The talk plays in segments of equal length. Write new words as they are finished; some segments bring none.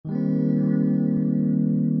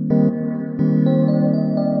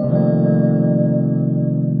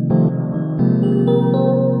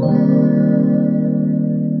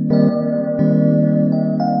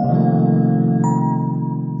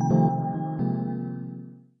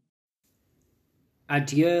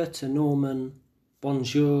Adieu to Norman,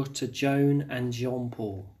 bonjour to Joan and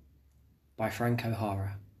Jean-Paul by Frank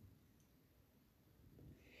O'Hara.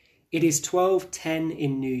 It is 12:10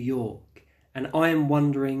 in New York, and I am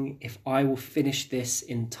wondering if I will finish this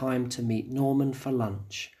in time to meet Norman for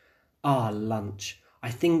lunch. Lunch.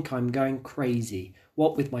 I think I'm going crazy,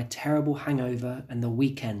 what with my terrible hangover and the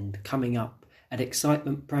weekend coming up at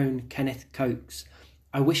excitement-prone Kenneth Coates.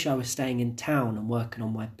 I wish I was staying in town and working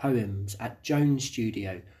on my poems at Jones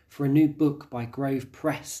Studio for a new book by Grove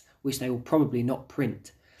Press, which they will probably not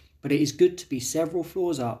print. But it is good to be several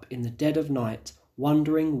floors up in the dead of night,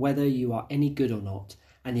 wondering whether you are any good or not,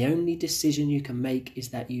 and the only decision you can make is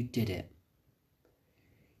that you did it.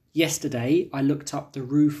 Yesterday, I looked up the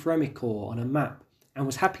Rue Fremicourt on a map and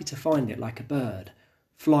was happy to find it like a bird,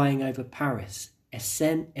 flying over Paris,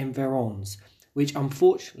 Aix-en-Provence, which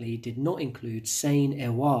unfortunately did not include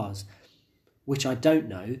Seine-et-Oise, which I don't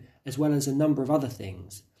know, as well as a number of other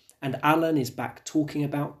things. And Alan is back talking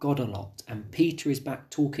about God a lot, and Peter is back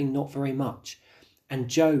talking not very much, and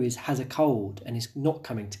Joe has a cold and is not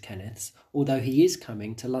coming to Kenneth's, although he is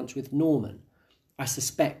coming to lunch with Norman. I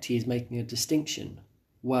suspect he is making a distinction.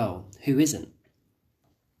 Well, who isn't?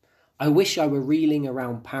 I wish I were reeling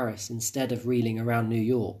around Paris instead of reeling around New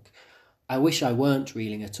York. I wish I weren't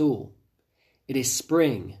reeling at all. It is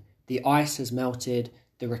spring, the ice has melted,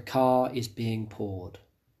 the Ricard is being poured.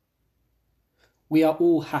 We are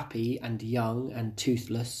all happy and young and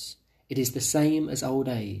toothless. It is the same as old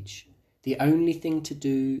age. The only thing to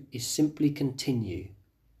do is simply continue.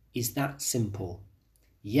 Is that simple?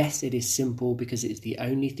 Yes, it is simple because it is the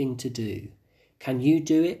only thing to do. Can you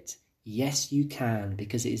do it? Yes, you can,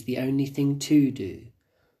 because it is the only thing to do.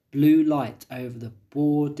 Blue light over the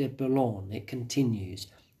Bois de Boulogne, it continues.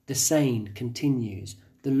 The Seine continues.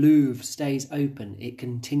 The Louvre stays open. It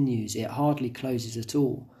continues. It hardly closes at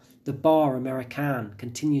all. The Bar Americain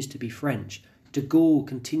continues to be French. De Gaulle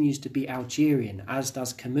continues to be Algerian, as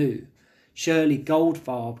does Camus. Shirley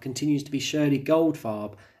Goldfarb continues to be Shirley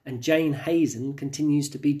Goldfarb, and Jane Hazen continues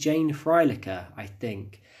to be Jane Freilicher, I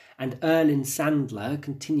think. And Erlin Sandler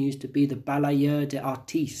continues to be the balayeur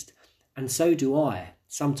d'artiste. And so do I.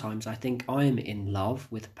 Sometimes I think I'm in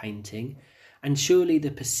love with painting. And surely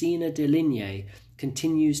the Piscina de Ligne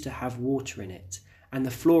continues to have water in it, and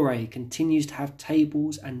the Flore continues to have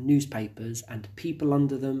tables and newspapers and people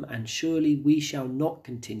under them, and surely we shall not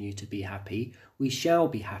continue to be happy. We shall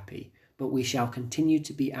be happy, but we shall continue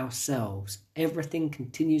to be ourselves. Everything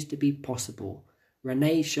continues to be possible.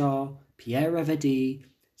 René Char, Pierre Revedi,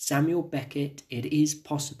 Samuel Beckett, it is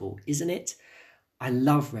possible, isn't it? I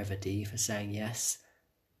love Revedi for saying yes,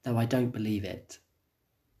 though I don't believe it.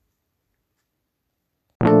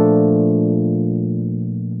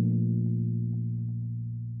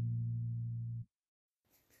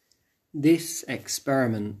 This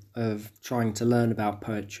experiment of trying to learn about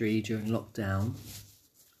poetry during lockdown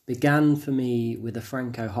began for me with a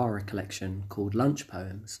Frank O'Hara collection called Lunch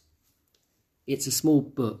Poems. It's a small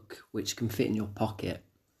book which can fit in your pocket,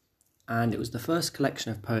 and it was the first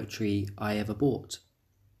collection of poetry I ever bought.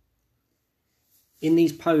 In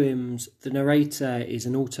these poems, the narrator is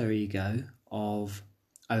an alter ego of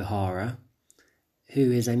O'Hara,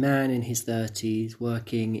 who is a man in his 30s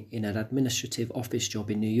working in an administrative office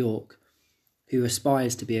job in New York, who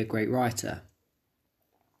aspires to be a great writer.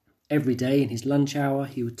 Every day in his lunch hour,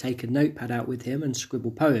 he would take a notepad out with him and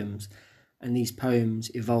scribble poems, and these poems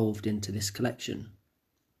evolved into this collection.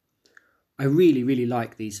 I really, really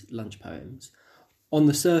like these lunch poems. On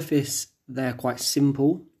the surface, they're quite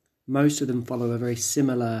simple. Most of them follow a very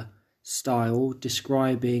similar style,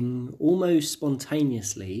 describing almost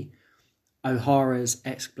spontaneously O'Hara's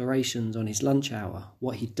explorations on his lunch hour,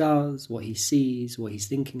 what he does, what he sees, what he's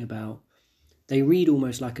thinking about. They read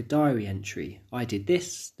almost like a diary entry. I did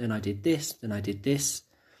this, then I did this, then I did this.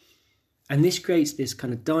 And this creates this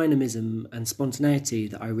kind of dynamism and spontaneity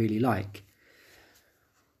that I really like.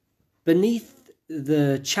 Beneath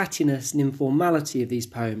the chattiness and informality of these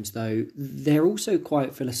poems, though, they're also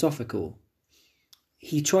quite philosophical.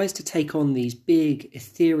 He tries to take on these big,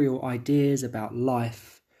 ethereal ideas about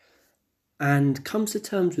life and comes to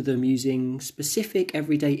terms with them using specific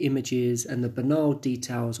everyday images and the banal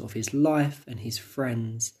details of his life and his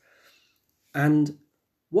friends. And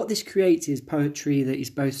what this creates is poetry that is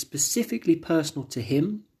both specifically personal to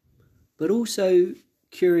him, but also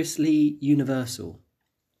curiously universal.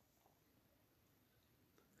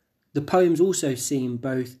 The poems also seem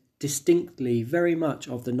both distinctly very much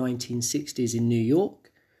of the 1960s in New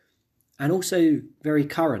York and also very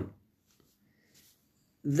current.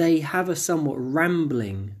 They have a somewhat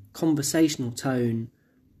rambling, conversational tone,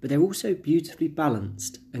 but they're also beautifully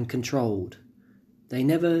balanced and controlled. They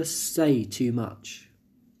never say too much.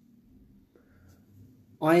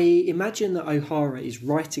 I imagine that O'Hara is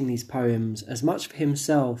writing these poems as much for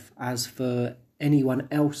himself as for anyone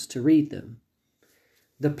else to read them.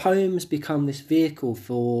 The poems become this vehicle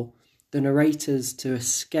for the narrators to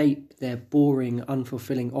escape their boring,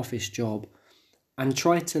 unfulfilling office job and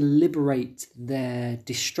try to liberate their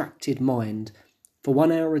distracted mind for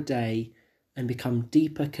 1 hour a day and become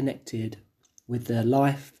deeper connected with their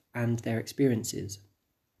life and their experiences.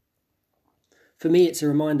 For me, it's a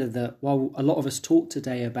reminder that while a lot of us talk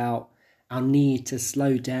today about our need to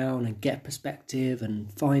slow down and get perspective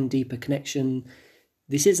and find deeper connection,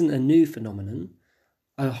 this isn't a new phenomenon.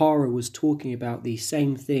 O'Hara was talking about these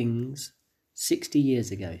same things 60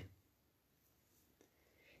 years ago.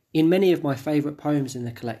 In many of my favourite poems in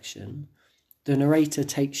the collection, the narrator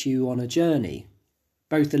takes you on a journey,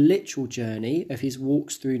 both a literal journey of his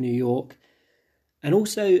walks through New York and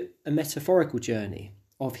also a metaphorical journey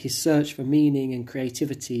of his search for meaning and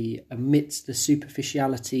creativity amidst the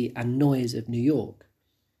superficiality and noise of New York.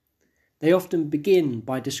 They often begin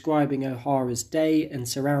by describing O'Hara's day and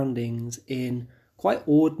surroundings in quite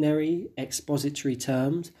ordinary expository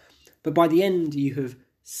terms, but by the end you have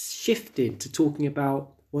shifted to talking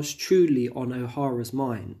about what's truly on O'Hara's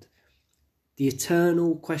mind, the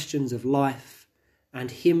eternal questions of life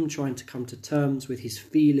and him trying to come to terms with his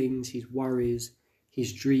feelings, his worries,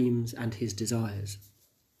 his dreams and his desires.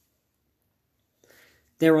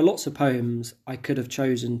 There are lots of poems I could have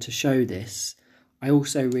chosen to show this. I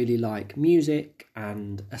also really like Music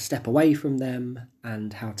and A Step Away From Them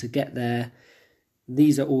and How to Get There.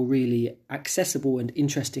 These are all really accessible and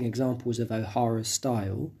interesting examples of O'Hara's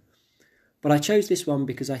style. But I chose this one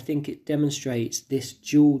because I think it demonstrates this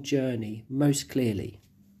dual journey most clearly.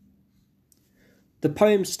 The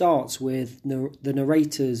poem starts with the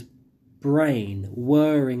narrator's brain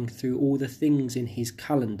whirring through all the things in his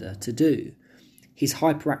calendar to do. His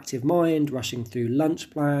hyperactive mind rushing through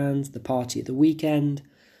lunch plans, the party at the weekend.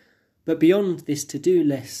 But beyond this to-do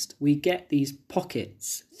list, we get these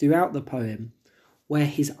pockets throughout the poem where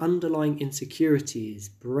his underlying insecurities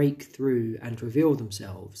break through and reveal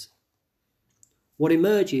themselves. What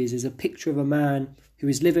emerges is a picture of a man who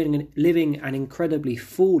is living an incredibly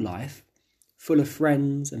full life, full of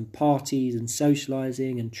friends and parties and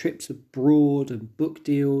socialising and trips abroad and book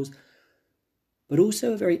deals, but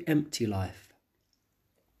also a very empty life.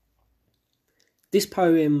 This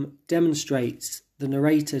poem demonstrates the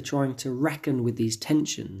narrator trying to reckon with these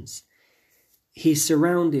tensions. He's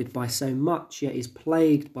surrounded by so much, yet is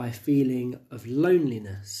plagued by a feeling of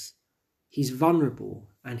loneliness. He's vulnerable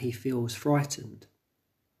and he feels frightened.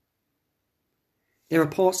 There are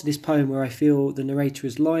parts of this poem where I feel the narrator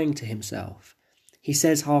is lying to himself. He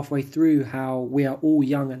says halfway through how we are all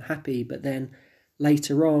young and happy, but then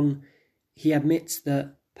later on he admits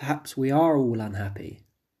that perhaps we are all unhappy.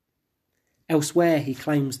 Elsewhere, he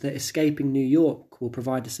claims that escaping New York will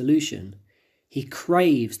provide a solution. He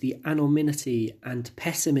craves the anonymity and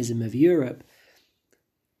pessimism of Europe,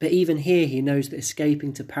 but even here he knows that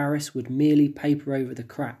escaping to Paris would merely paper over the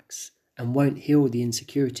cracks and won't heal the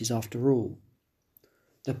insecurities after all.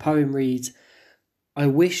 The poem reads, "I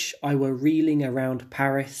wish I were reeling around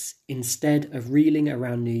Paris instead of reeling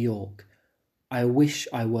around New York. I wish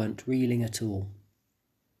I weren't reeling at all."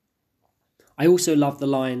 I also love the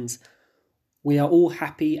lines, "We are all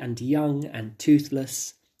happy and young and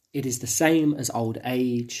toothless. It is the same as old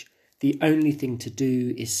age. The only thing to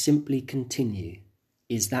do is simply continue.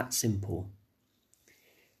 Is that simple?"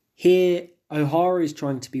 Here, O'Hara is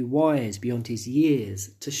trying to be wise beyond his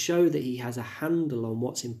years to show that he has a handle on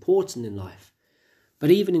what's important in life.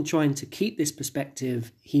 But even in trying to keep this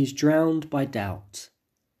perspective, he's drowned by doubt.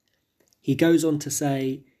 He goes on to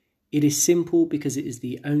say, "It is simple because it is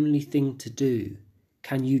the only thing to do.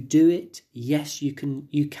 Can you do it? Yes, you can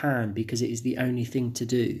because it is the only thing to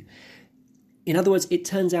do." In other words, it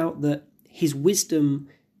turns out that his wisdom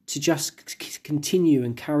to just continue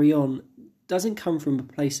and carry on doesn't come from a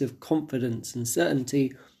place of confidence and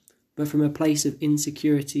certainty, but from a place of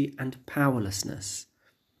insecurity and powerlessness.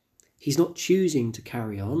 He's not choosing to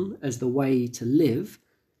carry on as the way to live.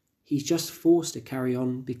 He's just forced to carry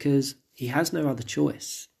on because he has no other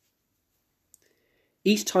choice.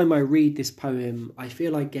 Each time I read this poem, I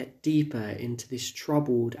feel I get deeper into this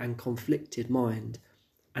troubled and conflicted mind,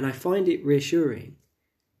 and I find it reassuring.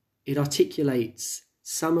 It articulates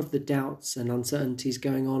some of the doubts and uncertainties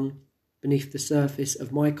going on beneath the surface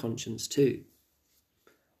of my conscience too.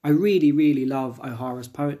 I really, really love O'Hara's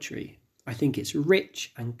poetry. I think it's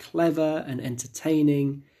rich and clever and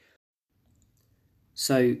entertaining.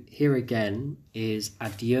 So here again is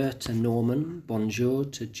Adieu to Norman, Bonjour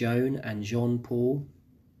to Joan and Jean-Paul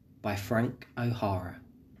by Frank O'Hara.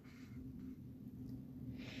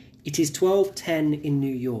 It is 12:10 in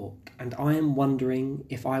New York, and I am wondering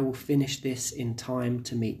if I will finish this in time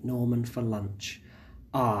to meet Norman for lunch.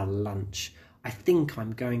 Ah, lunch. I think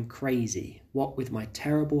I'm going crazy, what with my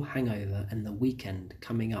terrible hangover and the weekend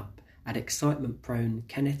coming up at excitement-prone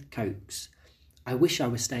Kenneth Coates. I wish I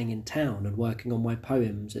was staying in town and working on my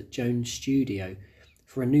poems at Jones' studio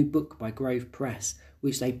for a new book by Grove Press,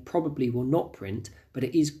 which they probably will not print, but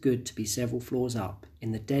it is good to be several floors up,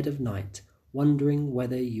 in the dead of night, wondering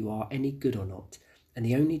whether you are any good or not, and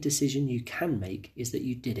the only decision you can make is that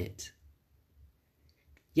you did it.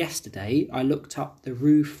 Yesterday I looked up the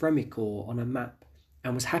Rue Fremicourt on a map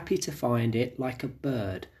and was happy to find it like a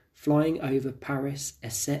bird flying over Paris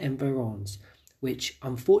et environs, which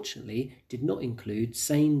unfortunately did not include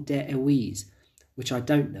Seine-des-Oise, which I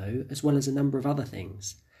don't know, as well as a number of other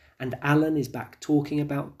things. And Alan is back talking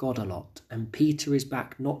about God a lot, and Peter is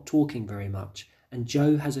back not talking very much, and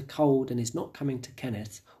Joe has a cold and is not coming to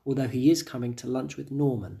Kenneth, although he is coming to lunch with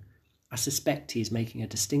Norman. I suspect he is making a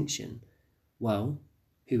distinction. Well,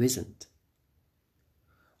 who isn't?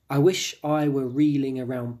 I wish I were reeling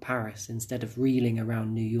around Paris instead of reeling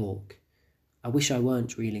around New York. I wish I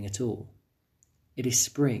weren't reeling at all. It is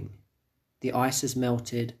spring. The ice has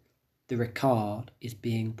melted. The Ricard is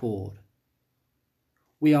being poured.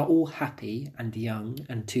 We are all happy and young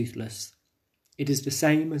and toothless. It is the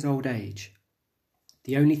same as old age.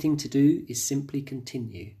 The only thing to do is simply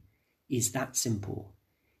continue. Is that simple?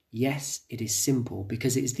 Yes, it is simple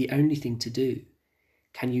because it is the only thing to do.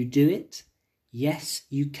 Can you do it? Yes,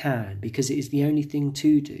 you can, because it is the only thing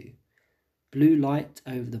to do. Blue light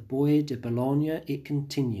over the Bois de Boulogne, it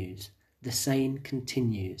continues. The Seine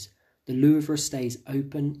continues. The Louvre stays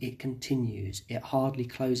open, it continues. It hardly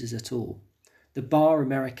closes at all. The Bar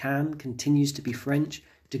Americain continues to be French.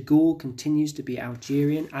 De Gaulle continues to be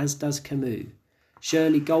Algerian, as does Camus.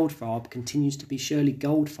 Shirley Goldfarb continues to be Shirley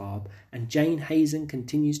Goldfarb, and Jane Hazen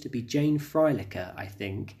continues to be Jane Freilicher, I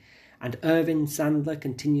think. And Irving Sandler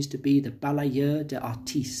continues to be the balayeur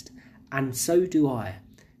d'artiste, and so do I.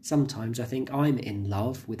 Sometimes I think I'm in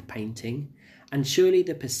love with painting. And surely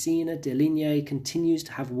the Piscina de Ligne continues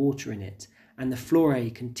to have water in it, and the Flore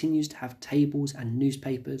continues to have tables and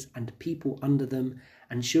newspapers and people under them,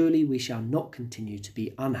 and surely we shall not continue to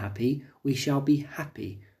be unhappy, we shall be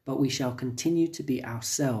happy, but we shall continue to be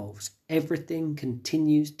ourselves. Everything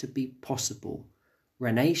continues to be possible.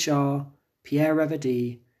 René Char, Pierre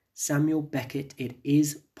Reverdy, Samuel Beckett, it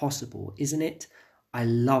is possible, isn't it? I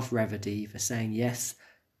love Reverdy for saying yes,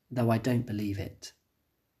 though I don't believe it.